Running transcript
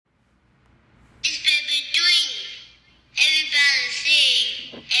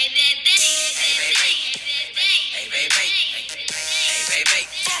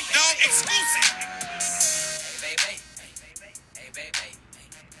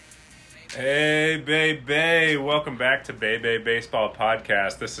Hey, Bay. Welcome back to Bay Baseball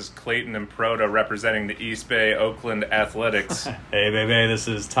Podcast. This is Clayton and Proto representing the East Bay Oakland Athletics. Hey, baby, this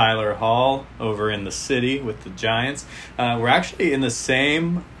is Tyler Hall over in the city with the Giants. We're actually in the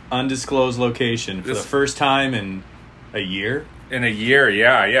same undisclosed location for the first time in a year. In a year,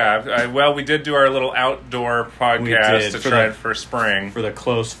 yeah. Well, we did do our little outdoor podcast to try it for spring. For the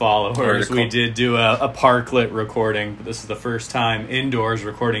close followers, we did do a parklet recording, but this is the first time indoors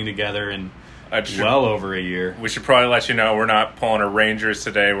recording together in well over a year. We should probably let you know we're not pulling a Rangers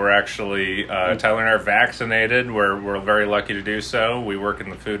today. We're actually, Tyler and I are vaccinated. We're very lucky to do so. We work in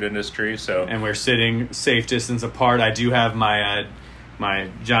the food industry, so... And we're sitting safe distance apart. I do have my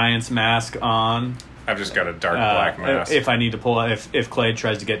Giants mask on. I've just got a dark black mask. If I need to pull out, if Clay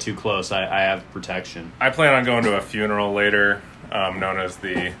tries to get too close, I have protection. I plan on going to a funeral later, known as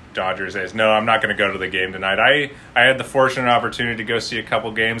the Dodgers A's. No, I'm not going to go to the game tonight. I had the fortunate opportunity to go see a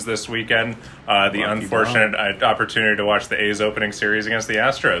couple games this weekend. The unfortunate opportunity to watch the A's opening series against the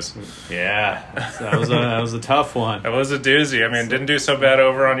Astros. Yeah, that was a tough one. It was a doozy. I mean, didn't do so bad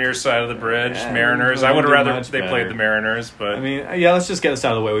over on your side of the bridge. Yeah, Mariners. I would have rather they played the Mariners, but I mean, yeah. Let's just get this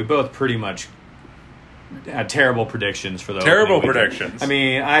out of the way. We both pretty much had terrible predictions for those. Terrible predictions. I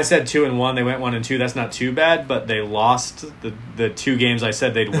mean, I said 2-1. They went 1-2. That's not too bad, but they lost the two games I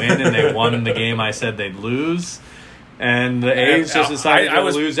said they'd win, and they won the game I said they'd lose. And the A's just decided to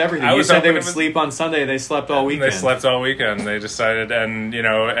lose everything. You said they would sleep on Sunday. They slept all weekend. They slept all weekend. They decided, and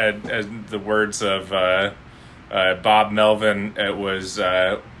as the words of Bob Melvin, it was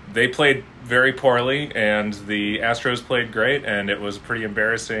they played very poorly, and the Astros played great, and it was a pretty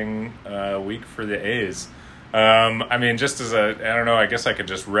embarrassing week for the A's. I mean, just as I don't know, I guess I could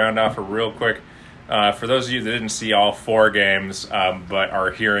just round off a real quick. For those of you that didn't see all four games, but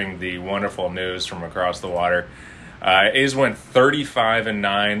are hearing the wonderful news from across the water, A's went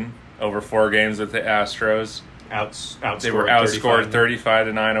 35-9 over 4 games with the Astros. They were outscored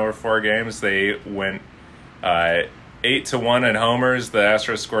 35-9 over 4 games. They went 8-1 in homers. The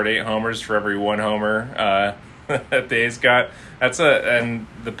Astros scored 8 homers for every 1 homer that the A's got. And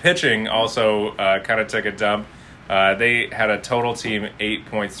the pitching also kind of took a dump. They had a total team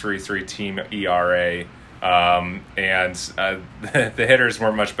 8.33 team ERA, and the hitters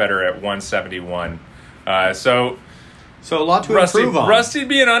weren't much better at 171. So a lot to improve on. Rusty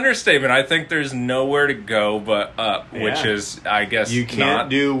be an understatement. I think there's nowhere to go but up, which is, I guess, you can't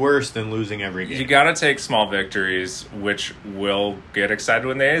do worse than losing every game. You got to take small victories, which will get excited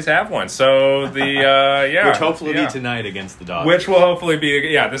when the A's have one. So which hopefully be tonight against the Dodgers. Which will hopefully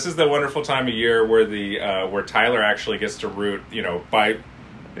be this is the wonderful time of year where where Tyler actually gets to root, by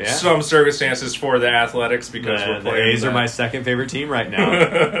some circumstances for the Athletics because we're playing. The A's are my second favorite team right now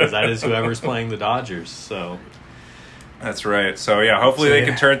because that is whoever's playing the Dodgers. So. That's right. So, hopefully they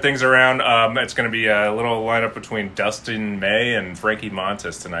can turn things around. It's going to be a little lineup between Dustin May and Frankie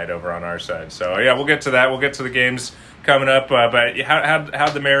Montas tonight over on our side. So, we'll get to that. We'll get to the games coming up. But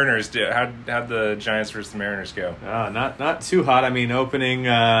how'd the Mariners do? How'd the Giants versus the Mariners go? Not too hot. I mean, opening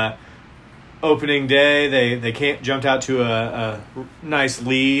day, they jumped out to a nice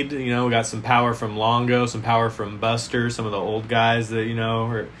lead. We got some power from Longo, some power from Buster, some of the old guys that,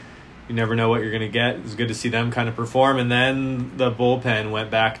 you never know what you're going to get. It was good to see them kind of perform. And then the bullpen went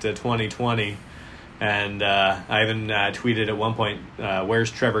back to 2020. And I even tweeted at one point,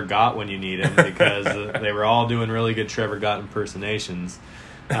 where's Trevor Gott when you need him? Because they were all doing really good Trevor Gott impersonations.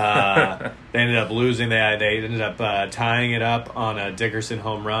 They ended up losing. They ended up tying it up on a Dickerson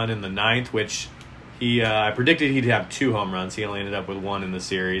home run in the 9th, which I predicted he'd have 2 home runs. He only ended up with 1 in the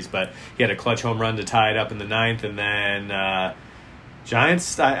series. But he had a clutch home run to tie it up in the 9th. And then...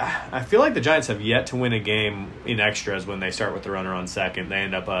 Giants, I feel like the Giants have yet to win a game in extras when they start with the runner on second. They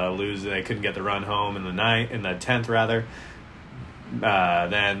end up losing. They couldn't get the run home in the 10th rather.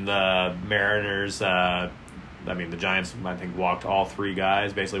 Then the Mariners, the Giants, I think, walked all 3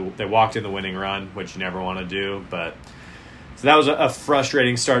 guys. Basically, they walked in the winning run, which you never want to do. But so that was a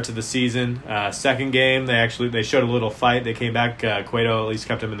frustrating start to the season. Second game, they showed a little fight. They came back. Cueto at least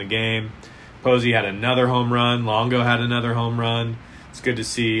kept them in the game. Posey had another home run. Longo had another home run. It's good to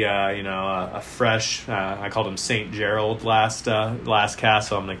see, a fresh. I called him St. Gerald last cast,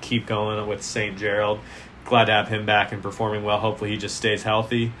 so I'm going to keep going with St. Gerald. Glad to have him back and performing well. Hopefully, he just stays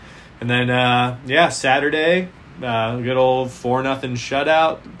healthy. And then, Saturday, good old 4-0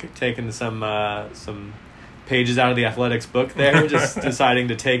 shutout, taking some pages out of the Athletics book there, just deciding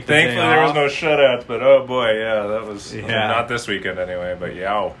to take the Thankfully, day there was off. no shutouts, but oh boy, yeah, that was Yeah. not this weekend anyway. But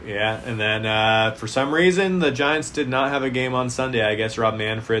yeah, Yeah, and then for some reason, the Giants did not have a game on Sunday. I guess Rob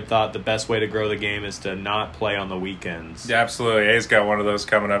Manfred thought the best way to grow the game is to not play on the weekends. yeah, absolutely. A's got one of those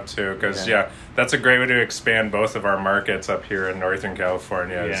coming up too, because that's a great way to expand both of our markets up here in Northern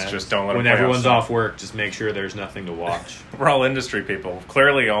California. Yeah, It's just don't let them when play everyone's on off work, just make sure there's nothing to watch. We're all industry people.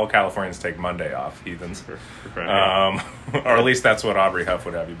 Clearly, all Californians take Monday off, heathens. Or at least that's what Aubrey Huff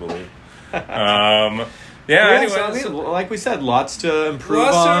would have you believe. Anyway, so, I mean, like we said, lots to improve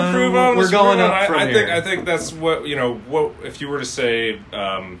lots on. to improve on. We're going up from here. I think that's what What if you were to say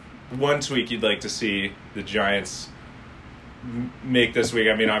one tweak you'd like to see the Giants make this week?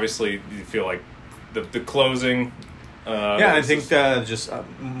 I mean, obviously, you feel like the closing. I think just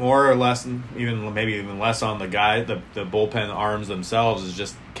more or less, maybe even less on the guy, the bullpen arms themselves is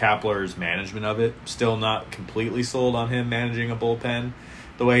just Kapler's management of it. Still not completely sold on him managing a bullpen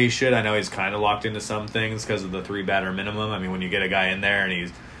the way he should. I know he's kind of locked into some things because of the 3-batter minimum. I mean, when you get a guy in there and he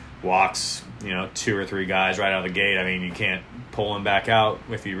walks, 2 or 3 guys right out of the gate, I mean, you can't pull him back out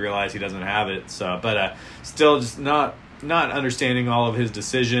if you realize he doesn't have it. So, but still just not understanding all of his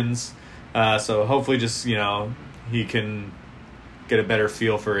decisions. So hopefully just, he can get a better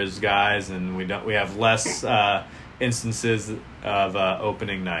feel for his guys, and we have less instances of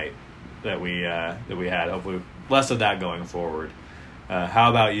opening night that we had. Hopefully, less of that going forward. How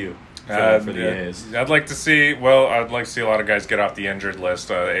about you for the A's? I'd like to see. Well, I'd like to see a lot of guys get off the injured list.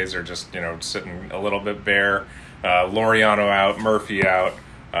 The A's are just sitting a little bit bare. Laureano out, Murphy out.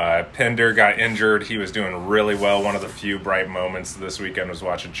 Pinder got injured. He was doing really well. One of the few bright moments this weekend was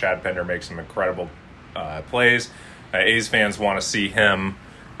watching Chad Pinder make some incredible plays. A's fans want to see him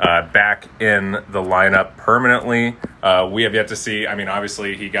back in the lineup permanently. We have yet to see. I mean,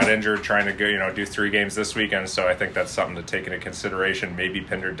 obviously he got injured trying to go, do 3 games this weekend. So I think that's something to take into consideration. Maybe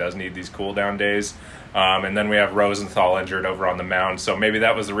Pinder does need these cool down days. And then we have Rosenthal injured over on the mound. So maybe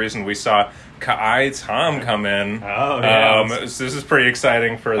that was the reason we saw Kai Tom come in. Oh, yeah. So this is pretty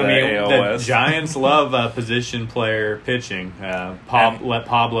exciting for the AL the West. Giants love position player pitching. Let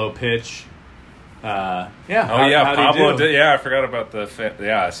Pablo pitch. Pablo did. Yeah, I forgot about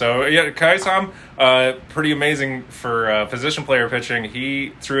So Kai Tom, pretty amazing for position player pitching.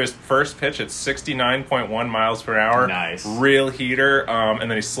 He threw his first pitch at 69.1 miles per hour. Nice, real heater. And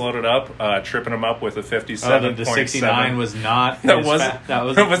then he slowed it up, tripping him up with a 57.7. The 69 was not. That was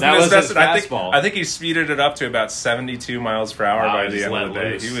his fastball. I think he speeded it up to about 72 miles per hour by the end of the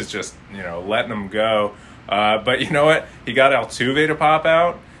day. Loose. He was just letting him go. But you know what? He got Altuve to pop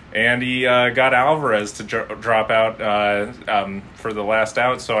out. And he got Alvarez to drop out for the last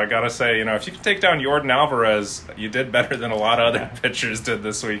out. So I got to say, if you can take down Yordan Alvarez, you did better than a lot of other pitchers did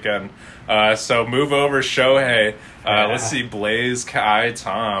this weekend. So move over Shohei. Let's see Blaze Kai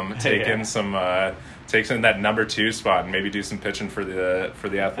Tom taking takes in that number 2 spot and maybe do some pitching for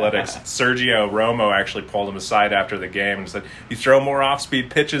the Athletics. Sergio Romo actually pulled him aside after the game and said, "You throw more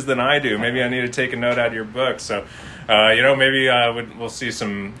off-speed pitches than I do. Maybe I need to take a note out of your book." So, maybe we'll see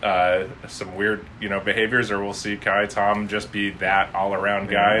some weird behaviors, or we'll see Kai Tom just be that all-around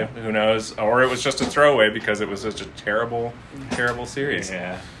guy. Who knows? Or it was just a throwaway because it was such a terrible, terrible series.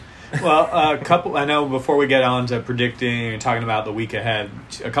 Yeah. Well, I know before we get on to predicting and talking about the week ahead,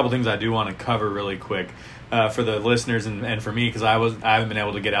 a couple things I do want to cover really quick for the listeners and for me, because I haven't been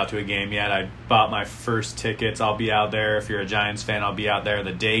able to get out to a game yet. I bought my first tickets. I'll be out there. If you're a Giants fan, I'll be out there.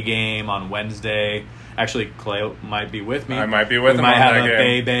 The day game on Wednesday. Actually, Clay might be with me. I might be with him. We might have a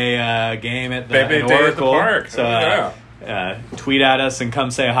Bay Bay game at the Bay Day at the park. So tweet at us and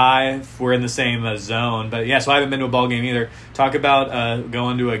come say hi if we're in the same zone. But so I haven't been to a ball game either. Talk about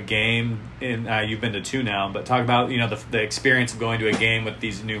going to a game. You've been to 2 now, but talk about the experience of going to a game with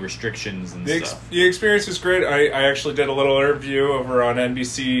these new restrictions and stuff. The experience was great. I actually did a little interview over on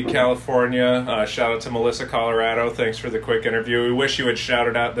NBC California. Shout out to Melissa Colorado. Thanks for the quick interview. We wish you had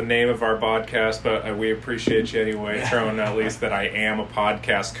shouted out the name of our podcast, but we appreciate you anyway, throwing at least that I am a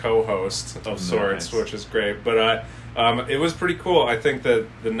podcast co-host of sorts, which is great. But it was pretty cool. I think that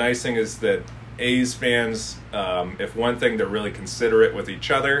the nice thing is that A's fans, if one thing, they're really considerate with each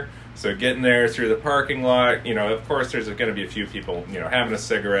other. So getting there through the parking lot, of course there's going to be a few people, having a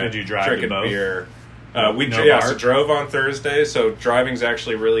cigarette, Did you drive drinking to both? beer. So drove on Thursday. So driving's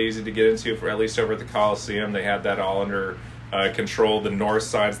actually really easy to get into, for at least over at the Coliseum. They had that all under control. The north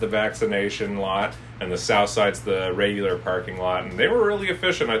side's the vaccination lot, and the south side's the regular parking lot. And they were really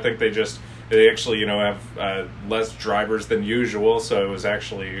efficient. I think they actually, have less drivers than usual, so it was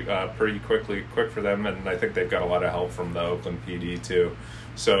actually pretty quick for them, and I think they've got a lot of help from the Oakland PD too.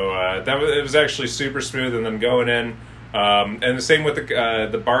 So it was actually super smooth. And then going in, and the same with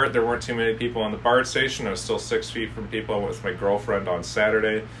the BART. There weren't too many people on the BART station. I was still 6 feet from people. I went with my girlfriend on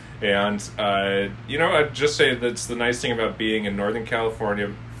Saturday. And, I'd just say that's the nice thing about being in Northern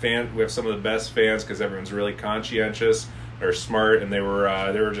California. We have some of the best fans because everyone's really conscientious, they're smart, and they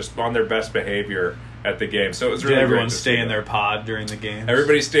were just on their best behavior at the game. So it was really Did everyone great to stay see in that. their pod during the game?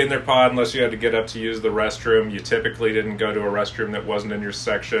 Everybody stayed in their pod unless you had to get up to use the restroom. You typically didn't go to a restroom that wasn't in your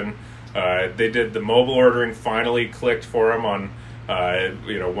section. They did the mobile ordering finally clicked for them on,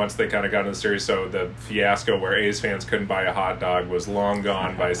 once they kind of got into the series. So the fiasco where A's fans couldn't buy a hot dog was long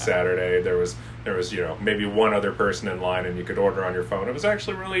gone by Saturday. There was maybe one other person in line and you could order on your phone. It was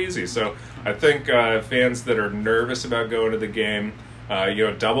actually really easy. So I think fans that are nervous about going to the game,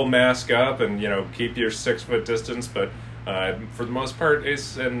 double mask up and, keep your 6 foot distance. But for the most part,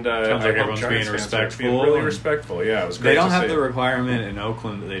 Ace and Sounds like everyone's being respectful. Really respectful. Yeah, it was great. They don't to have see. the requirement in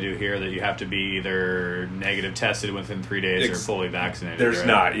Oakland that they do here that you have to be either negative tested within 3 days or fully vaccinated. There's right?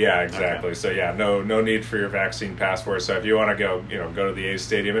 not, yeah, exactly. Okay. So yeah, no need for your vaccine passport. So if you want to go to the A's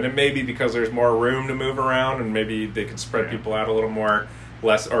stadium, and it may be because there's more room to move around, and maybe they can spread people out a little more,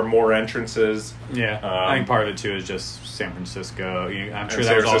 more entrances. Yeah, I think part of it too is just San Francisco. I'm sure And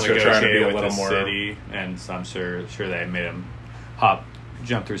that was all San Francisco trying to be negotiated a with little the more- city, and so I'm sure they made them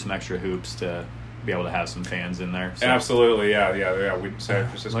jump through some extra hoops to be able to have some fans in there. So. Absolutely, yeah. We San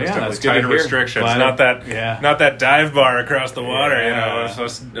Francisco's Well, yeah, definitely that's good to tighter hear. restrictions. Glad Not that dive bar across the water. Yeah.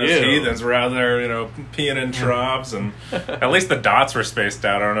 Us Ew. heathens were out there, peeing in troughs, and at least the dots were spaced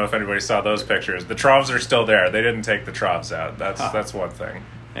out. I don't know if anybody saw those pictures. The troughs are still there. They didn't take the troughs out. That's one thing.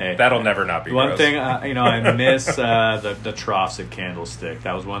 Hey, That'll never not be one gross. thing. I miss the troughs at Candlestick.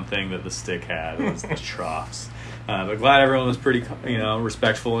 That was one thing that the stick had was the troughs. But glad everyone was pretty,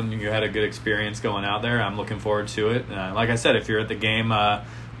 respectful and you had a good experience going out there. I'm looking forward to it. Like I said, if you're at the game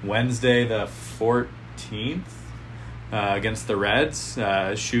Wednesday the 14th against the Reds,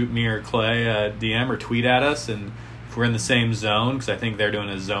 shoot me or Clay a DM or tweet at us, and if we're in the same zone, because I think they're doing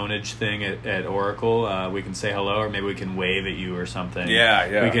a zonage thing at Oracle, we can say hello, or maybe we can wave at you or something.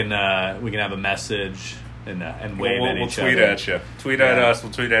 Yeah. We can have a message and wave at We'll each tweet other. at you. Tweet at us.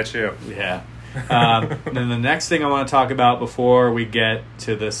 We'll tweet at you. Yeah. Then the next thing I want to talk about before we get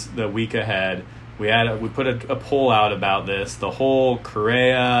to the week ahead, we put a poll out about this. The whole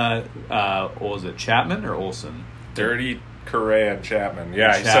Correa, what was it, Chapman or Olsen? Dirty Correa and Chapman.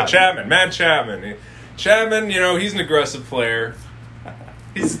 Yeah, Chapman. Matt Chapman. Chapman, he's an aggressive player.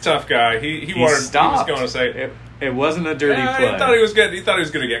 He's a tough guy. He was going to say it wasn't a dirty play. He thought he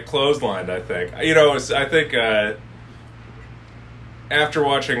was going to get clotheslined. I think. I think after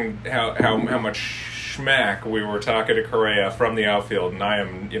watching how much schmack we were talking to Correa from the outfield, and I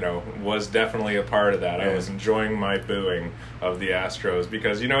was definitely a part of that. Yeah. I was enjoying my booing of the Astros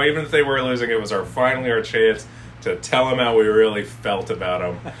because even if they were losing, it was finally our chance to tell them how we really felt about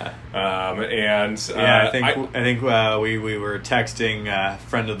them. I think we were texting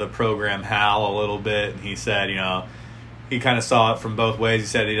friend of the program Hal a little bit, and he said he kind of saw it from both ways. He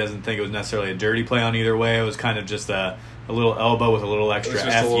said he doesn't think it was necessarily a dirty play on either way. It was kind of just a little elbow with a little extra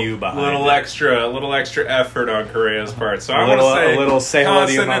FU behind it. A little extra effort on Correa's part. So I want to say a little say hello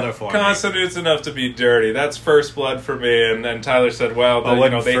to your mother for me. Constitutes enough to be dirty. That's first blood for me. And then Tyler said, "Well,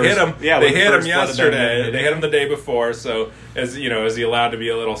 they hit him. Yeah, they hit him yesterday. yesterday. They hit him the day before. So is he allowed to be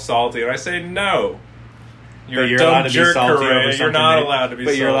a little salty?" And I say, "No." You're a dumb jerk, Correa. You're not allowed to be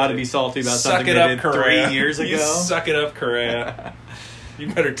salty. But you're allowed to be salty about something they did 3 years ago? You suck it up, Correa. You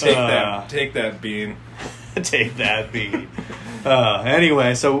better take that bean. Take that bean.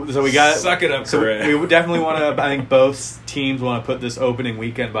 Anyway, so we got suck it up, so Correa. we definitely want to. I think both teams want to put this opening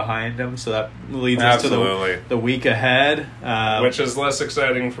weekend behind them, so that leads us to the week ahead, which is less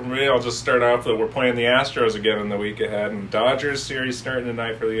exciting for me. I'll just start off that we're playing the Astros again in the week ahead, and Dodgers series starting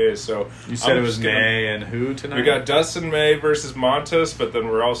tonight for the A's. So you said it was May and who tonight? We got Dustin May versus Montes, but then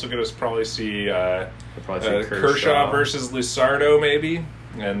we're also going to probably see Kershaw versus Luzardo, maybe.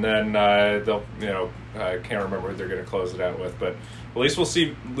 And then they'll, I can't remember who they're going to close it out with, but at least we'll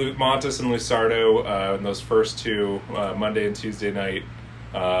see Montes and Luzardo in those first two, Monday and Tuesday night,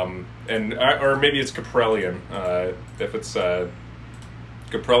 or maybe it's Kaprelian. If it's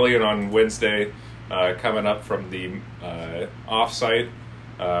Kaprelian on Wednesday, coming up from the off-site,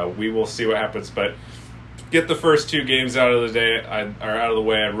 we will see what happens. But get the first two games out of the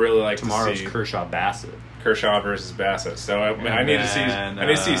way. I'd really like tomorrow's to see Kershaw Bassett. Kershaw versus Bassett. So I need to see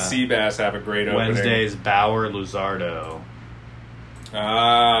Seabass have a great opening. Wednesday's Bauer Luzardo.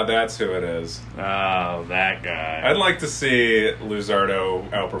 That's who it is. Oh, that guy. I'd like to see Luzardo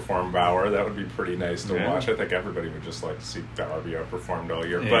outperform Bauer. That would be pretty nice to watch. I think everybody would just like to see Bauer be outperformed all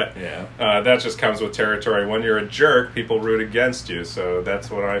year. But that just comes with territory. When you're a jerk, people root against you. So that's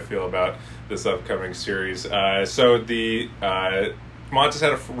what I feel about this upcoming series. So the Montes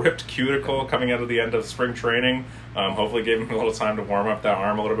had a ripped cuticle coming out of the end of spring training. Hopefully gave him a little time to warm up that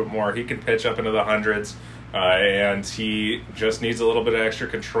arm a little bit more. He can pitch up into the hundreds. And he just needs a little bit of extra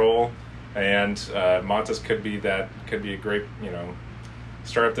control, and Montes could be a great,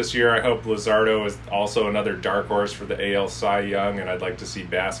 start this year. I hope Luzardo is also another dark horse for the AL Cy Young, and I'd like to see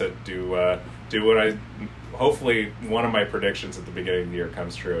Bassett do what hopefully one of my predictions at the beginning of the year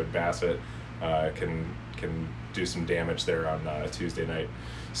comes true, and Bassett can do some damage there on Tuesday night.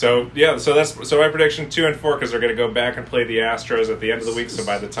 So my prediction 2 and 4 because they're going to go back and play the Astros at the end of the week. So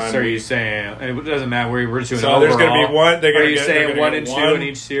by the time, are you saying it doesn't matter where we're doing? So there's going to be one. Are you saying 1 and 2 in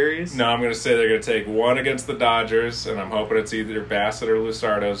each series? No, I'm going to say they're going to take one against the Dodgers, and I'm hoping it's either Bassett or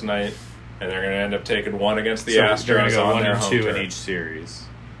Luzardo's night, and they're going to end up taking one against the Astros. They're going to go on 1 their and 2 home turf. in each series.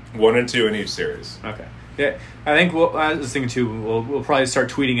 1 and 2 in each series. Okay. Yeah, I think I was thinking too. We'll probably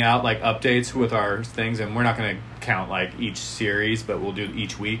start tweeting out like updates with our things, and we're not going to count like each series, but we'll do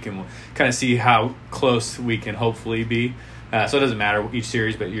each week, and we'll kind of see how close we can hopefully be. So it doesn't matter each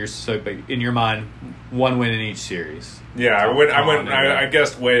series, but in your mind, 1 win in each series. Yeah, I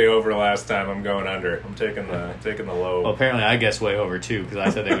guessed way over last time. I'm going under. I'm taking the low. Well, apparently I guessed way over too because I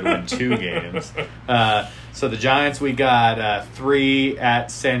said they would win 2 games. So the Giants, we got 3 at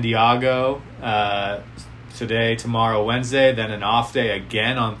San Diego today, tomorrow, Wednesday. Then an off day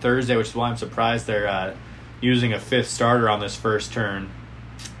again on Thursday, which is why I'm surprised they're using a 5th starter on this first turn.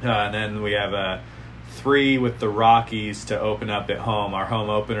 And then we have 3 with the Rockies to open up at home. Our home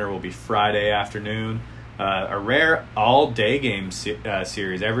opener will be Friday afternoon. A rare all-day game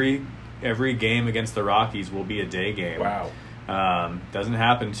series. Every game against the Rockies will be a day game. Wow. Doesn't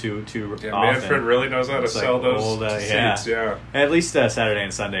happen too often. Manfred really knows how to sell those seats. Yeah. At least Saturday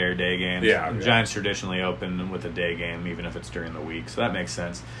and Sunday are day games. Yeah. The Giants traditionally open with a day game, even if it's during the week, so that makes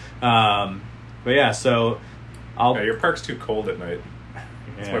sense. But yeah, so your park's too cold at night.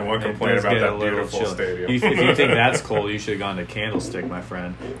 That's my one complaint about that beautiful stadium. If you think that's cold, you should have gone to Candlestick, my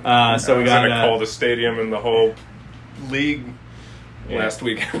friend. So we got in the coldest stadium in the whole league last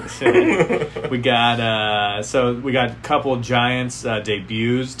week. we got a couple of Giants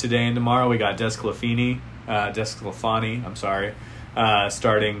debuts today and tomorrow. We got Desclafani, I'm sorry,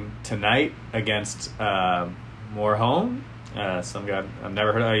 starting tonight against Morejon. Some guy I've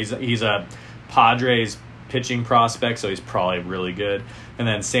never heard of. He's a Padres pitching prospect, so he's probably really good. And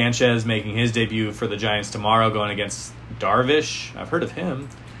then Sanchez making his debut for the Giants tomorrow, going against Darvish. I've heard of him.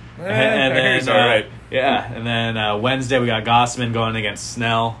 And then he's all right. Yeah, and then Wednesday we got Gossman going against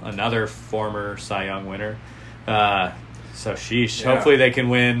Snell, another former Cy Young winner. So sheesh. Yeah. Hopefully they can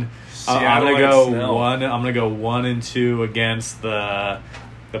win. I'm gonna go 1 and 2 against the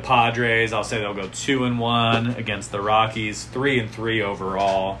Padres. I'll say they'll go 2 and 1 against the Rockies, 3 and 3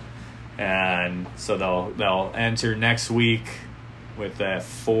 overall. And so they'll enter next week with a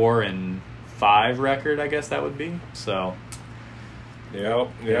 4 and 5 record, I guess that would be. So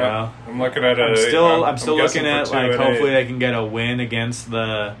yeah. I'm looking at I'm still looking at like hopefully they can get a win against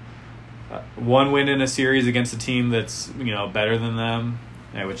the 1 win in a series against a team that's better than them,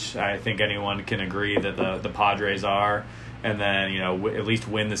 which I think anyone can agree that the Padres are. And then at least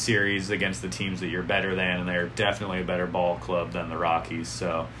win the series against the teams that you're better than, and they're definitely a better ball club than the Rockies.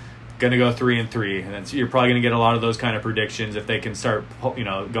 So. Going to go 3 and 3, and then you're probably going to get a lot of those kind of predictions. If they can start, going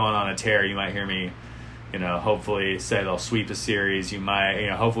on a tear, you might hear me, hopefully say they'll sweep a series. You might,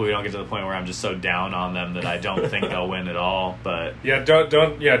 hopefully we don't get to the point where I'm just so down on them that I don't think they'll win at all. But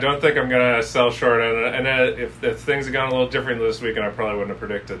don't think I'm going to sell short. And if things had gone a little different this week, and I probably wouldn't have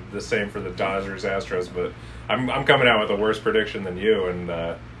predicted the same for the Dodgers Astros. But I'm coming out with a worse prediction than you, and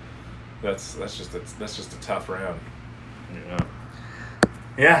that's just a tough round. Yeah.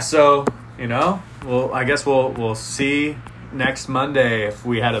 Yeah, so I guess we'll see next Monday if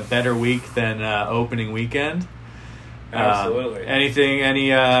we had a better week than opening weekend. Absolutely. Any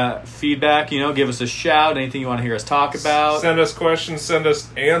feedback? Give us a shout. Anything you want to hear us talk about? Send us questions. Send us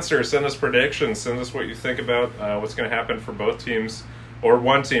answers. Send us predictions. Send us what you think about what's going to happen for both teams or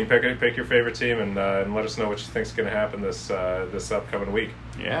one team. Pick your favorite team and let us know what you think is going to happen this upcoming week.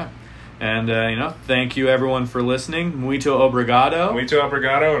 Yeah. And, thank you, everyone, for listening. Muito obrigado. Muito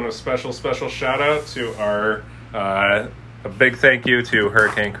obrigado, and a special shout-out to a big thank you to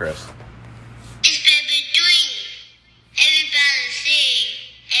Hurricane Chris.